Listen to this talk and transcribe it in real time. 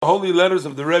Holy Letters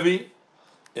of the Rebbe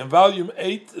in volume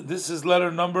 8. This is letter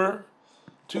number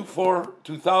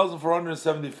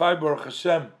 2475, Baruch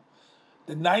Hashem,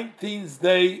 the 19th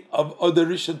day of Adar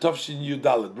Rishon Tafshin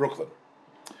Yudalet, Brooklyn.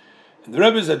 And the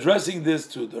Rebbe is addressing this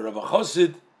to the Rav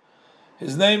Chosid.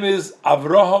 His name is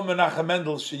Avraham Menachem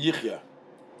Mendel Sheyichya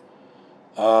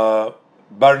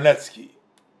Barnetsky.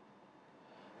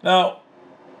 Now,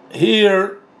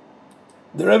 here,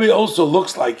 the Rebbe also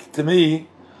looks like, to me,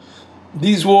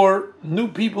 these were new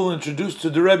people introduced to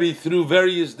the Rebbe through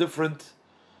various different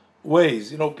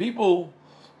ways. People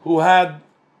who had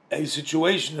a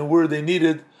situation where they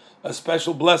needed a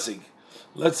special blessing.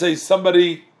 Let's say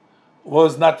somebody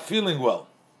was not feeling well,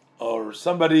 or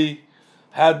somebody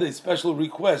had a special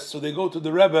request, so they go to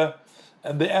the Rebbe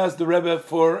and they ask the Rebbe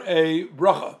for a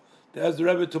bracha. They ask the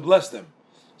Rebbe to bless them,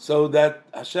 so that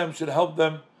Hashem should help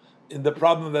them in the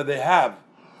problem that they have.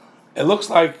 It looks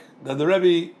like that the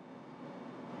Rebbe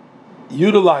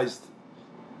utilized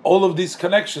all of these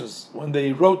connections when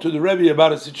they wrote to the Rebbe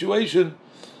about a situation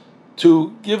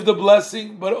to give the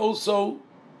blessing, but also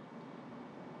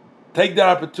take that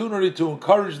opportunity to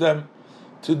encourage them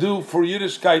to do for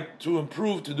Yiddishkeit, to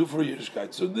improve, to do for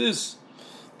Yiddishkeit. So the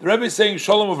Rebbe is saying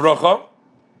Shalom Avracha,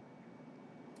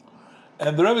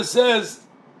 and the Rebbe says,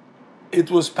 it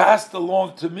was passed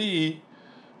along to me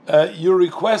your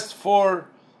request for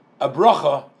a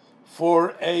bracha,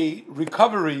 for a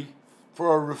recovery,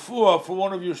 for a refuah for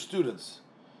one of your students.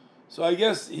 So I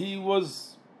guess he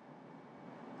was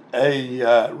running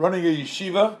a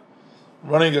yeshiva,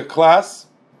 running a class.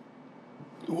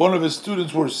 One of his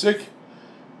students were sick,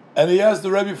 and he asked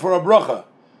the Rebbe for a bracha. ...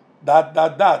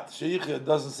 Sheikh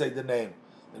doesn't say the name.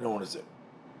 They don't want to say.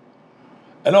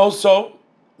 And also,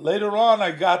 later on,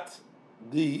 I got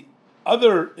the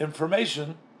other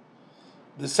information,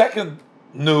 the second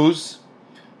news,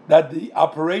 that the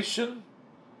operation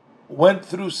went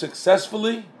through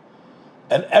successfully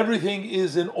and everything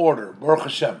is in order, Baruch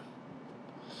Hashem.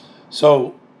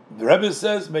 So the Rebbe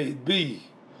says, may it be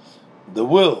the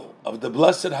will of the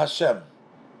blessed Hashem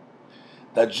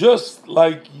that just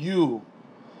like you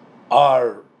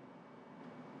are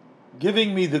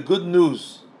giving me the good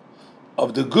news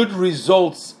of the good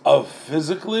results of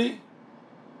physically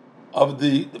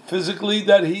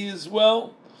that he is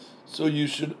well, so you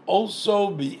should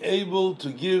also be able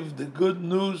to give the good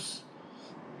news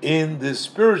in the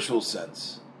spiritual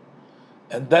sense.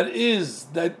 And that is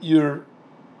that your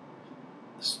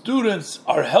students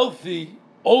are healthy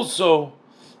also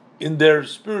in their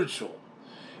spiritual.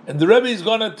 And the Rebbe is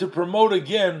going to promote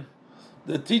again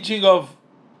the teaching of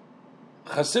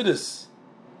Chassidus.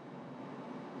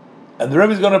 And the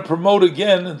Rebbe is going to promote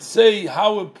again and say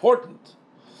how important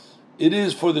it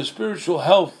is for the spiritual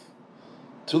health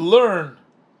to learn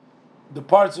the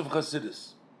parts of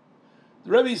Chassidus.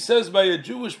 The Rebbe says by a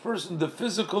Jewish person, the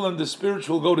physical and the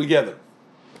spiritual go together.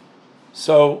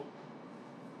 So,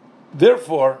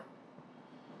 therefore,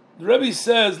 the Rebbe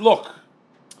says, look,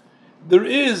 there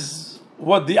is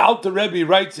what the Alter Rebbe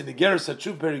writes in the Igeres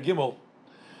Hatshuva Perek Gimel.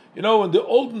 In the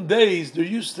olden days, there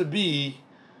used to be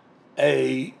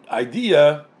a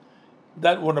idea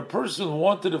that when a person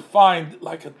wanted to find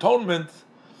like atonement,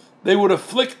 they would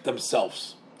afflict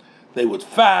themselves. They would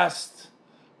fast.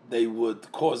 They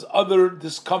would cause other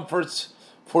discomforts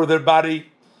for their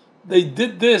body. They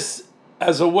did this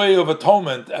as a way of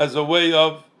atonement, as a way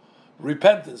of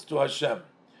repentance to Hashem.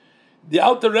 The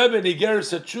Alter Rebbe in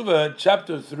Igeres Hatshuva,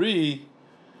 chapter 3,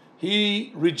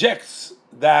 he rejects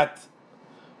that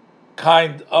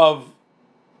kind of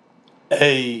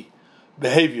a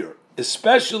behavior.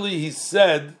 Especially, he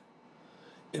said,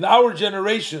 in our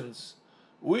generations,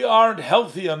 we aren't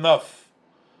healthy enough,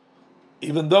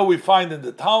 even though we find in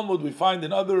the Talmud, we find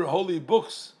in other holy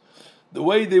books, the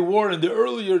way they were in the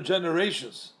earlier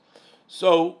generations.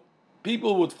 So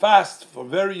people would fast for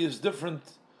various different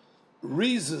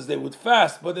reasons. They would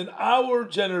fast, but in our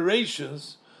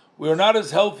generations, we are not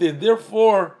as healthy, and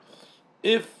therefore,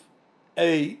 if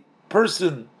a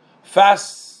person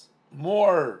fasts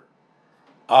more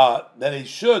than he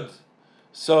should,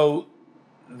 so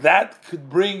that could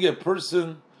bring a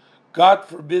person, God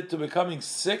forbid, to becoming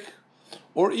sick,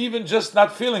 or even just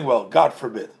not feeling well, God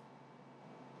forbid.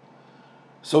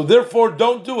 So therefore,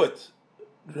 don't do it.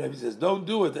 The Rebbe says, don't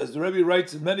do it. As the Rebbe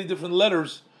writes in many different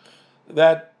letters,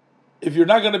 that if you're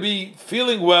not going to be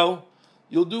feeling well,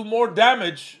 you'll do more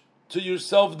damage to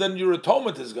yourself than your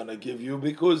atonement is going to give you,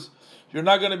 because you're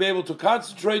not going to be able to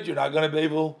concentrate, you're not going to be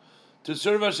able to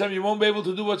serve Hashem, you won't be able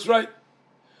to do what's right.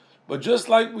 But just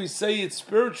like we say it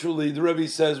spiritually, the Rebbe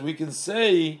says, we can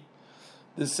say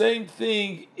the same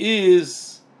thing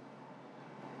is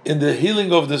in the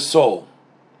healing of the soul.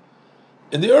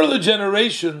 In the early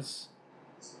generations,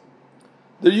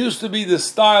 there used to be this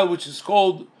style which is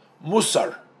called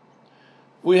Musar.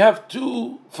 We have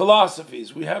two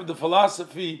philosophies. We have the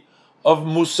philosophy of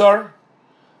Musar,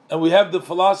 and we have the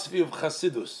philosophy of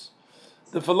Chassidus.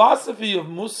 The philosophy of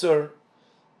Musar,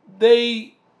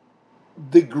 they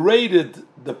degraded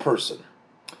the person.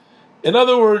 In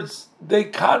other words, they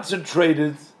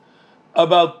concentrated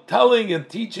about telling and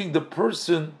teaching the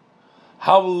person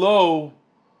how low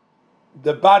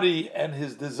the body and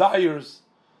his desires,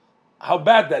 how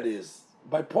bad that is,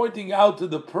 by pointing out to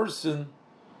the person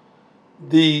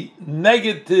the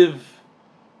negative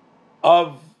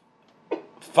of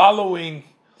following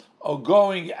or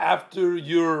going after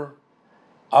your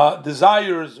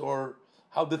desires, or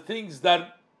how the things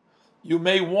that you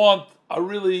may want are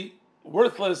really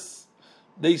worthless.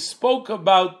 They spoke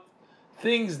about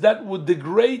things that would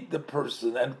degrade the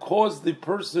person and cause the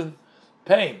person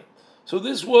pain. So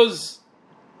this was,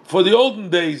 for the olden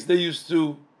days, they used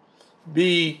to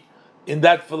be in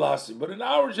that philosophy. But in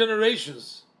our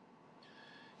generations,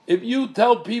 if you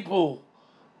tell people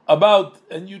about,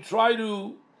 and you try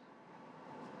to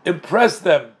impress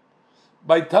them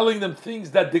by telling them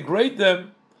things that degrade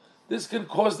them, this can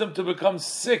cause them to become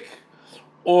sick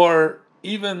or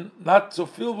even not to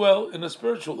feel well in a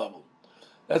spiritual level.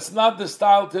 That's not the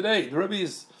style today. The Rebbe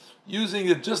is using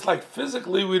it just like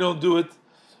physically we don't do it,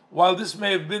 while this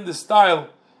may have been the style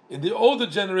in the older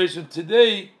generation.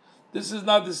 Today, this is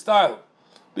not the style.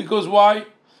 Because why?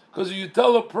 Because if you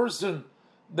tell a person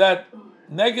that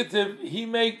negative,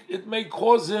 it may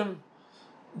cause him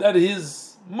that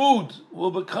his mood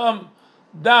will become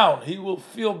down. He will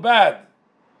feel bad.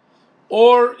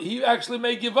 Or he actually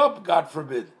may give up, God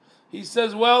forbid. He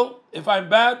says, well, if I'm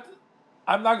bad,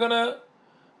 I'm not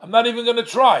even gonna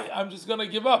try. I'm just gonna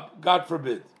give up, God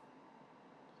forbid.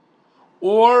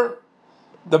 Or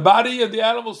the body and the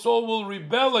animal soul will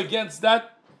rebel against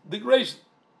that degradation.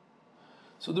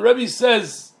 So the Rebbe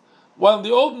says, well, in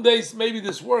the olden days maybe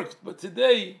this worked, but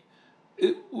today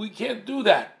we can't do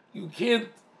that. You can't.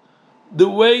 The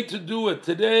way to do it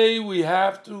today, we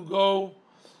have to go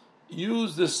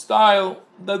use the style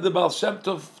that the Baal Shem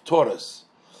Tov taught us.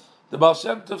 The Baal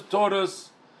Shem Tov taught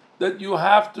us that you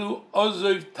have to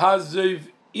ozev tazev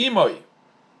imoy.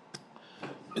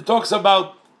 It talks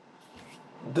about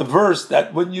the verse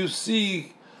that when you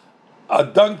see a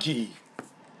donkey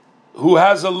who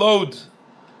has a load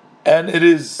and it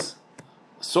is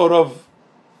sort of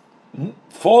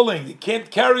falling, it can't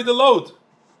carry the load.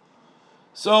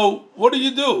 So what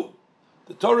do?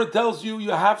 The Torah tells you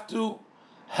have to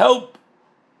help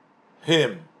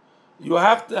him. You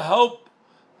have to help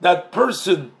that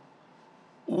person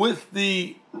with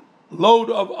the load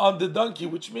on the donkey,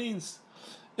 which means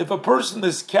if a person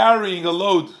is carrying a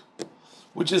load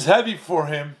which is heavy for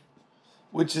him,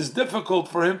 which is difficult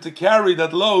for him to carry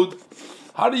that load,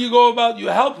 how do you go about? You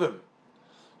help him.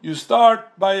 You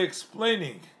start by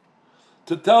explaining,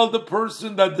 to tell the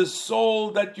person that the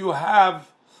soul that you have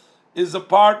is a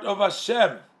part of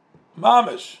Hashem,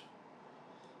 Mamish,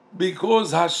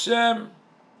 because Hashem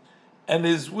and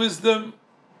His wisdom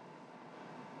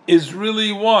is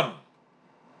really one.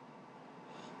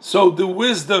 So the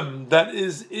wisdom that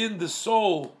is in the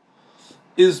soul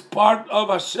is part of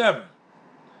Hashem,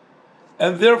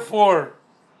 and therefore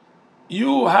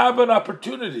you have an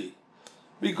opportunity,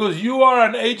 because you are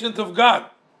an agent of God.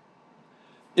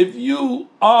 If you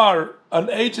are an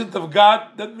agent of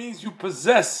God, that means you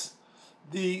possess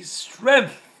the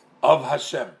strength of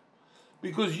Hashem,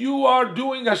 because you are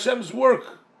doing Hashem's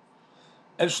work.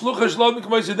 And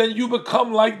then you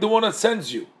become like the one that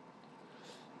sends you.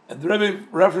 And the Rebbe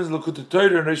references L'Kutei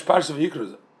Torah and Reish Parsha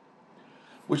V'Yikra,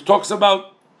 which talks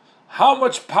about how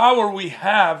much power we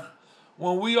have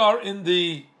when we are in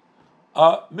the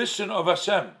mission of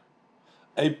Hashem.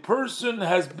 A person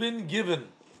has been given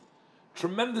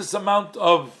tremendous amount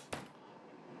of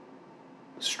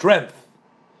strength,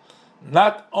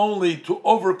 not only to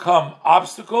overcome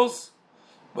obstacles,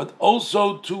 but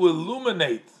also to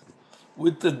illuminate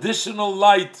with additional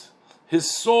light his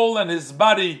soul and his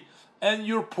body and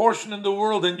your portion in the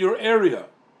world and your area,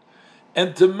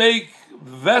 and to make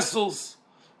vessels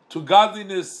to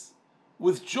godliness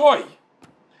with joy.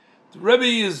 The Rebbe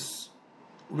is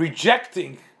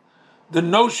rejecting the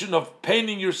notion of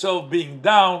painting yourself being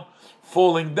down,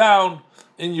 falling down,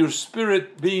 in your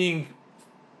spirit being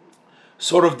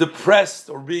sort of depressed,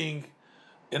 or being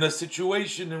in a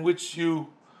situation in which you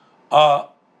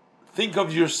think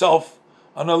of yourself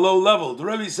on a low level. The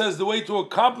Rebbe says the way to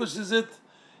accomplish it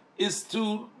is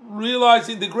to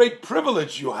realizing the great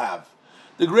privilege you have,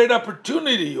 the great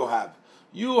opportunity you have.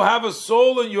 You have a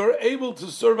soul and you're able to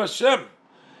serve Hashem.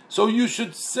 So you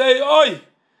should say, "Oi,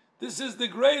 this is the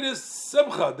greatest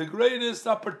simcha, the greatest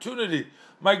opportunity,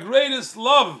 my greatest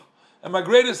love, and my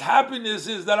greatest happiness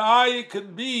is that I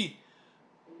can be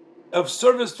of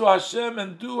service to Hashem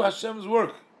and do Hashem's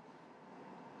work."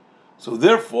 So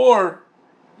therefore,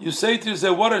 you say to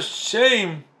yourself, "What a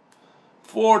shame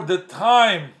for the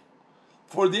time,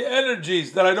 for the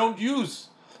energies that I don't use.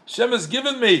 Hashem has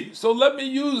given me, so let me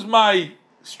use my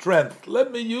strength,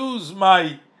 let me use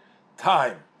my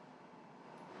time."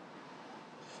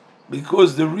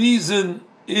 Because the reason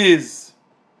is,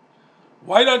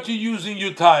 why not you using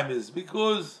your time is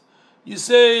because you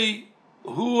say,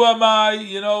 "Who am I?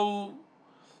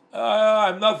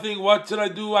 I'm nothing. What should I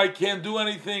do? I can't do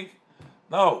anything."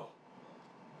 No.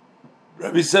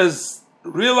 Rabbi says,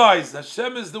 realize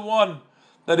Hashem is the one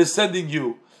that is sending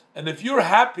you. And if you're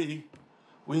happy,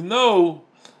 we know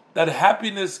that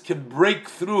happiness can break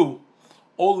through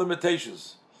all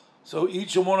limitations. So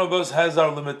each and one of us has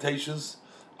our limitations,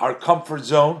 our comfort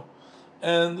zone,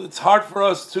 and it's hard for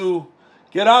us to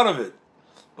get out of it.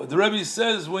 But the Rebbe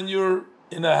says when you're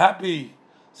in a happy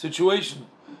situation,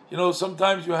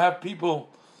 sometimes you have people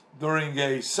during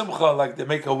a simcha, like they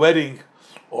make a wedding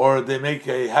or they make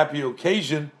a happy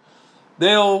occasion,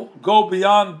 they'll go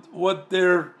beyond what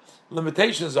their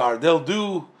limitations are. They'll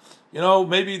do,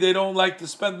 maybe they don't like to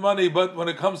spend money, but when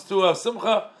it comes to a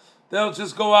simcha, they'll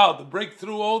just go out and break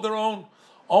through all their own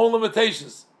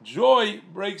limitations. Joy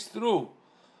breaks through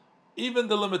even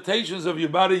the limitations of your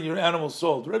body and your animal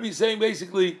soul. The Rebbe is saying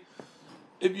basically,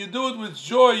 if you do it with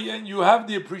joy and you have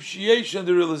the appreciation,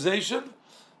 the realization,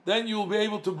 then you will be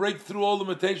able to break through all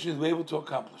limitations, you'll be able to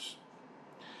accomplish.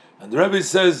 And the Rebbe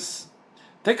says,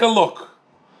 take a look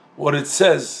what it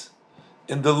says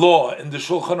in the law, in the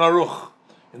Shulchan Aruch,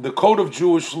 in the code of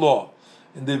Jewish law,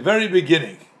 in the very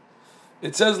beginning.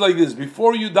 It says like this,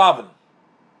 before you daven,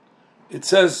 it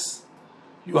says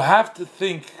you have to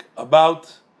think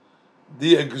about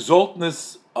the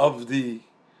exaltness of the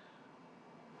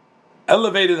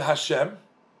elevated Hashem,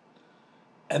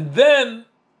 and then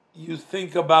you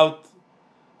think about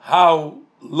how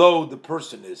low the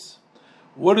person is.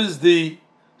 What is the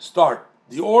start?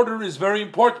 The order is very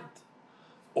important.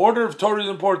 Order of Torah is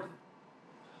important.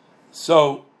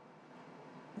 So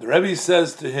the Rebbe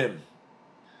says to him,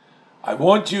 I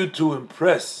want you to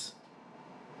impress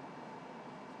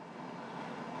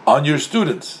on your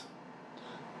students.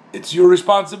 It's your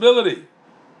responsibility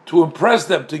to impress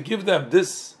them, to give them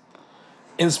this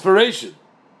inspiration.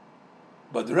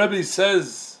 But the Rebbe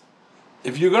says,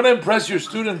 if you're going to impress your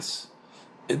students,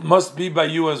 it must be by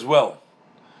you as well.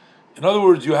 In other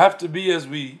words, you have to be, as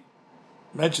we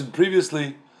mentioned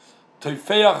previously, you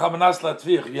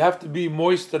have to be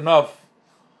moist enough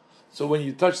so when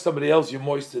you touch somebody else, you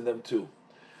moisten them too.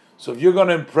 So if you're going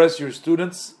to impress your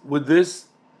students with this,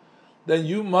 then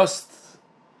you must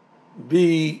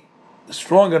be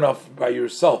strong enough by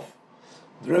yourself.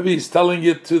 The Rebbe is telling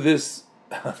it to this,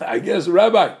 I guess,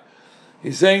 rabbi.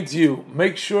 He's saying to you,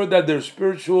 make sure that their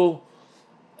spiritual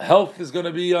health is going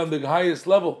to be on the highest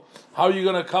level. How are you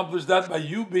going to accomplish that? By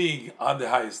you being on the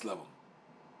highest level.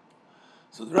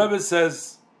 So the Rebbe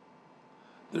says,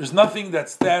 there's nothing that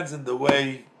stands in the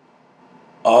way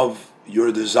of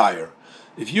your desire.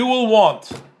 If you will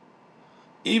want,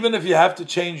 even if you have to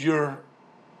change your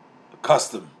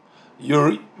custom,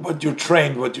 what you're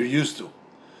trained, what you're used to.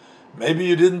 Maybe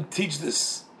you didn't teach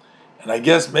this. And I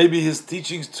guess maybe his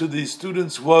teachings to the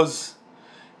students was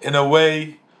in a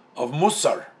way of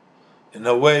Musar, in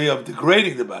a way of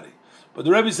degrading the body. But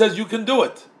the Rebbe says you can do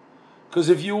it. Because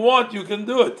if you want, you can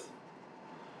do it.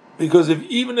 Because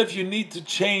even if you need to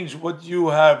change what you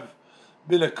have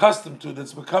been accustomed to,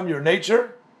 that's become your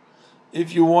nature,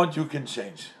 if you want, you can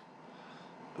change.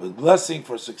 With blessing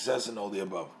for success and all the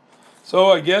above.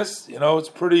 So I guess, it's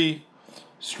pretty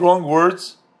strong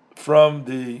words from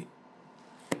the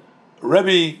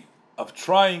Rebbe of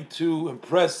trying to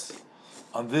impress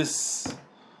on this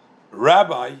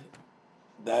rabbi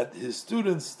that his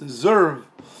students deserve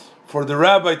for the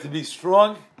rabbi to be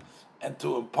strong and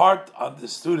to impart on the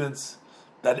students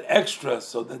that extra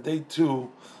so that they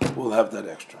too will have that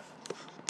extra.